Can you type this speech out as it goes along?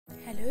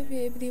Hello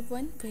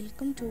everyone,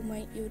 welcome to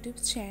my YouTube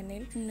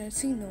channel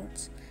Nursing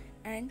Notes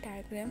and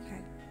Diagram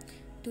Help.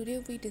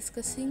 Today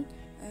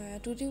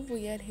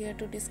we are here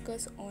to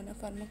discuss on a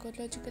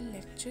pharmacological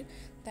lecture,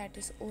 that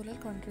is oral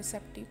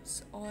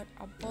contraceptives or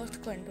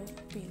birth control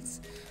pills.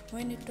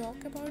 When we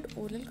talk about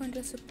oral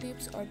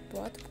contraceptives or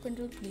birth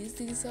control pills,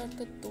 these are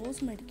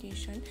those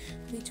medication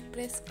which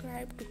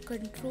prescribe to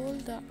control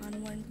the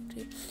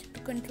unwanted, to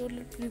control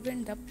or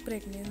prevent the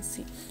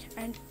pregnancy,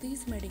 and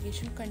these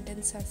medication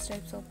contain such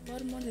types of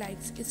hormone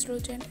like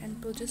estrogen and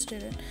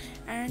progesterone,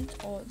 and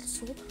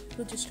also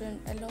progesterone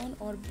alone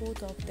or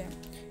both of them.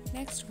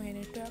 Next, when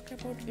we talk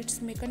about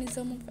its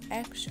mechanism of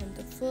action,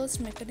 the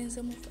first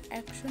mechanism of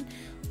action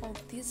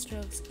of these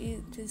drugs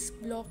is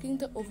blocking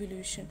the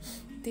ovulation.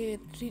 They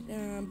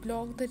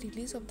block the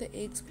release of the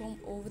eggs from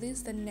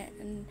ovaries.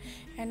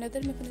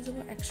 Another mechanism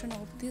of action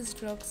of these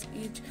drugs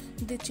is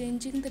the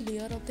changing the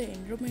layer of the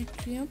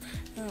endometrium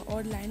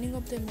or lining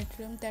of the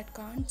endometrium that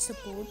can't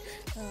support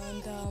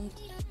the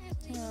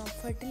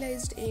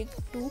fertilized egg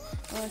to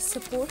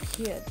support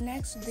here.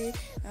 Next, they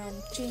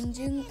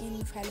changing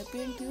in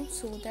fallopian tube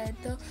so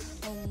that the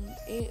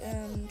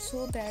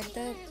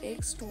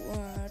eggs to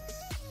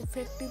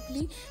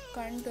effectively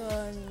can't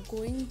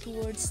going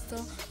towards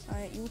the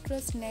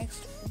uterus.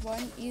 Next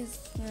one is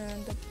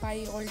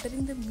by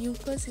altering the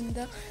mucus in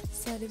the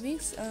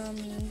cervix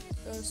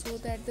so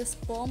that the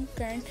sperm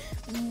can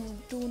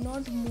do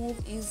not move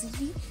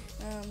easily.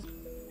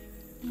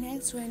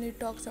 Next, when it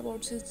talks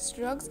about these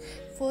drugs,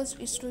 first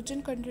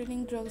estrogen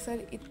containing drugs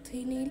are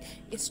ethinyl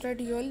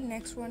estradiol.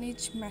 Next one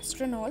is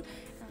mastranol,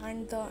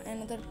 and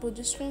another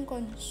progesterone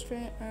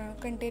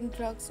contained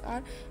drugs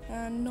are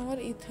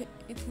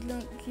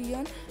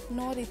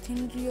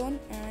norethindrone,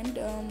 and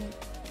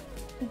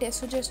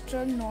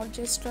desogestrel,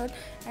 norgestrel,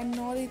 and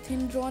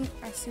norethindrone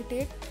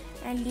acetate,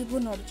 and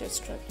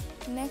levonorgestrel.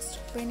 Next,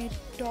 when we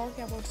talk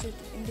about its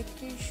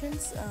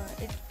indications,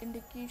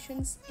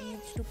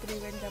 is to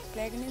prevent the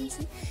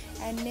pregnancy,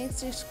 and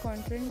next its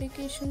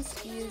contraindications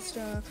is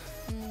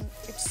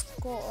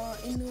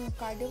in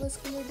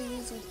cardiovascular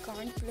disease we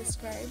can't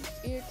prescribe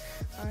it,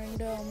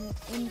 and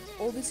in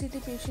obesity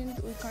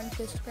patient we can't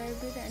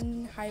prescribe it,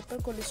 and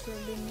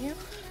hypercholesterolemia,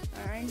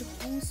 and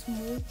who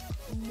smoke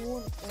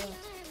more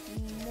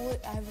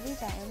every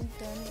time,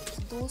 then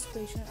those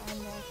patients are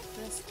not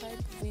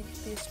prescribed with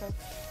this drug.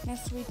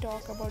 Next, we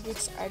talk about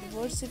its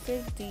adverse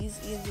effects. These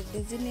is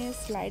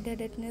dizziness,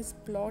 lightheadedness,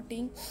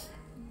 bloating,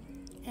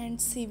 and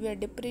severe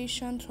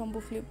depression,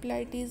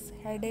 thrombophlebitis,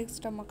 headache,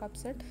 stomach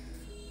upset,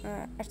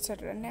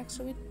 etc. Next,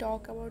 we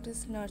talk about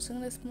this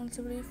nursing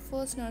responsibility.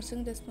 First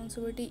nursing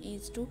responsibility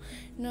is to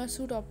nurse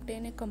should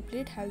obtain a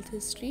complete health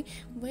history.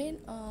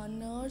 When a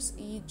nurse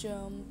is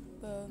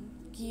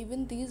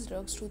given these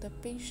drugs to the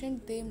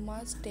patient, they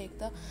must take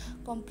the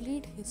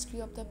complete history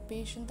of the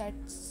patient, that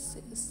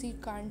she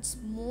can't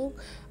smoke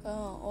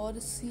or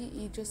she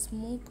is a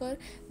smoker.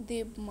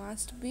 They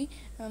must be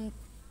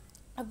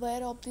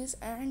aware of this,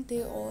 and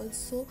they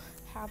also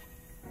have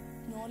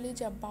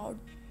knowledge about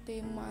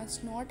they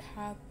must not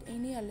have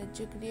any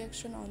allergic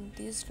reaction on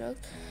these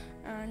drugs,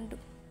 and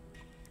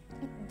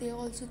they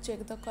also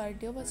check the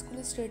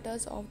cardiovascular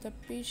status of the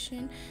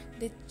patient.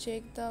 They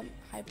check the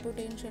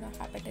hypertension or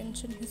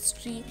hypertension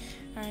history,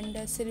 and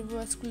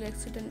cerebrovascular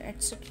accident,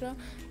 etc.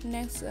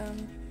 Next,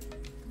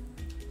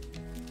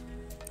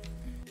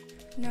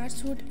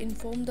 nurse would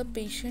inform the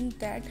patient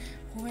that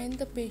when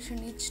the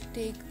patient is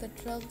take the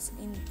drugs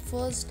in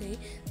first day,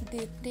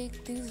 they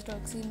take these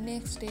drugs in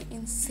next day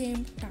in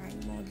same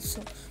time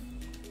also.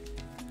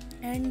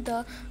 And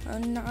the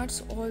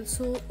nurse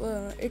also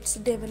it's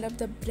develop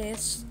the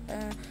breast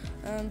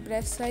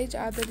size,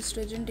 other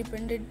estrogen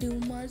dependent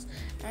tumors,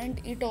 and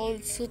it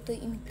also the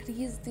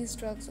increase these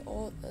drugs,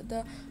 or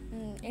the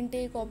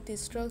intake of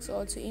these drugs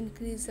also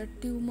increase the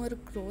tumor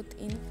growth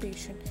in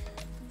patient.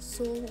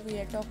 So we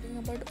are talking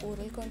about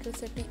oral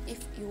contraceptive.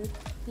 If you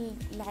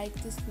like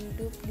this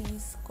video,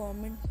 please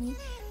comment me,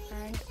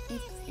 and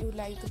if you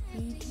like the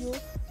video,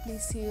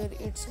 please share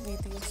it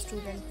with your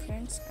student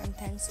friends, and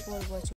thanks for watching.